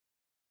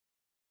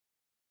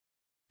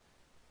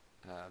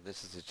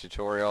This is a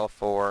tutorial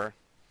for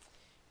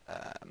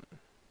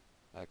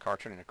a car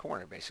turning a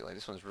corner, basically.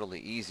 This one's really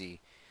easy.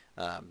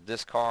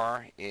 This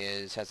car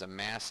has a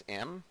mass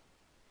m,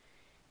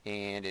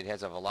 and it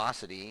has a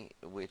velocity,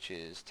 which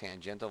is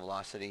tangential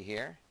velocity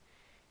here.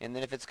 And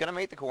then if it's going to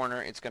make the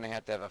corner, it's going to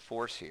have a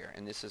force here.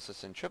 And this is a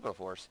centripetal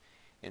force.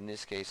 In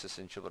this case, the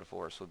centripetal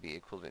force would be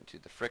equivalent to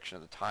the friction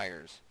of the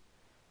tires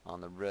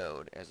on the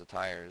road as the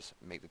tires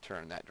make the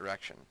turn in that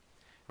direction.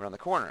 Around the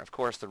corner, of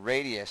course, the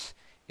radius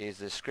is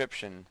the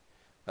description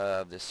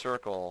of the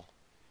circle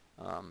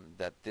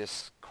that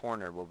this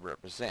corner will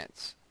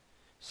represent.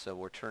 So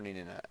we're turning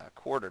in a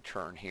quarter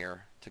turn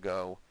here to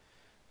go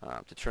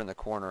to turn the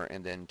corner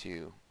and then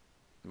to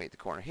make the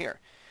corner here.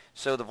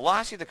 So the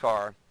velocity of the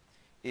car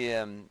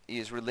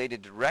is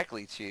related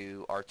directly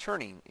to our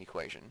turning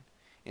equation.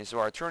 And so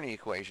our turning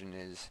equation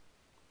is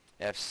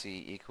Fc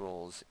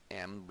equals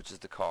m, which is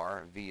the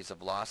car. V is the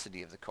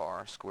velocity of the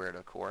car, squared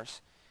of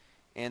course.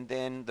 And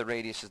then the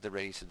radius is the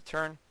radius of the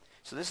turn.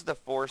 So this is the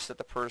force that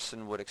the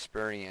person would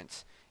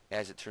experience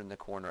as it turned the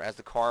corner, as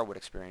the car would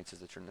experience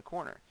as it turned the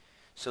corner.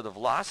 So the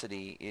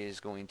velocity is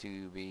going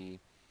to be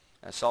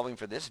solving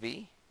for this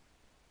V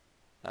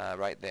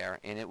right there,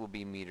 and it will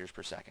be meters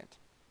per second.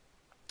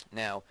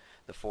 Now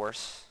the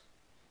force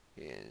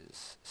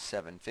is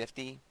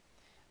 750.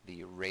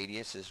 The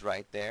radius is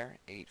right there,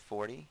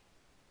 840.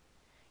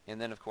 And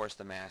then of course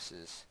the mass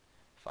is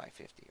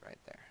 550 right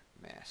there,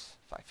 mass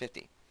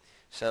 550.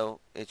 So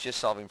it's just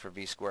solving for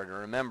v squared. And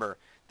remember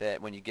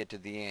that when you get to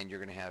the end, you're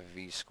going to have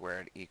v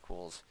squared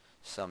equals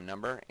some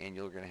number, and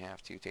you're going to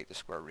have to take the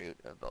square root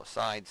of both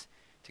sides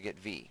to get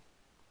v.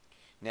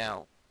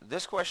 Now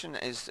this question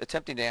is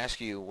attempting to ask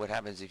you what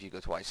happens if you go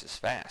twice as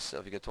fast. So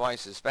if you go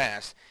twice as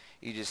fast,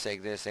 you just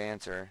take this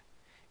answer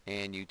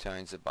and you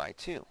times it by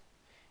 2,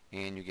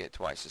 and you get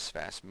twice as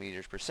fast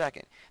meters per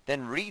second.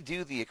 Then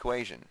redo the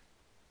equation,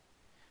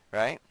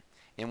 right?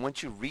 And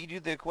once you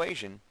redo the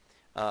equation,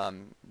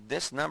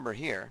 this number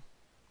here,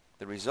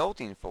 the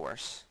resulting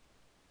force,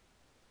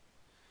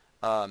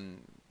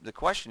 the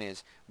question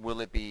is, will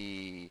it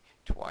be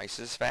twice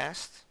as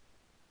fast?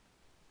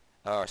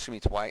 Excuse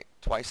me,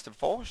 twice the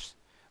force?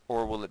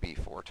 Or will it be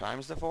 4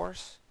 times the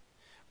force?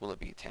 Will it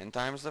be 10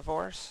 times the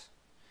force?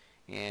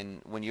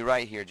 And when you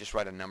write here, just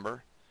write a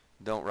number.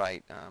 Don't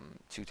write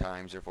 2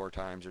 times or 4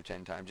 times or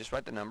 10 times. Just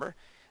write the number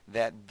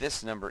that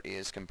this number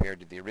is compared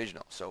to the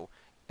original. So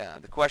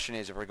the question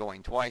is, if we're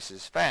going twice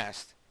as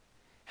fast,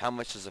 how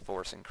much does the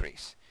force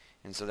increase?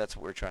 And so that's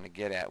what we're trying to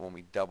get at when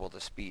we double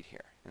the speed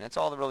here. And that's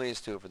all there really is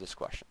to it for this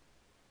question.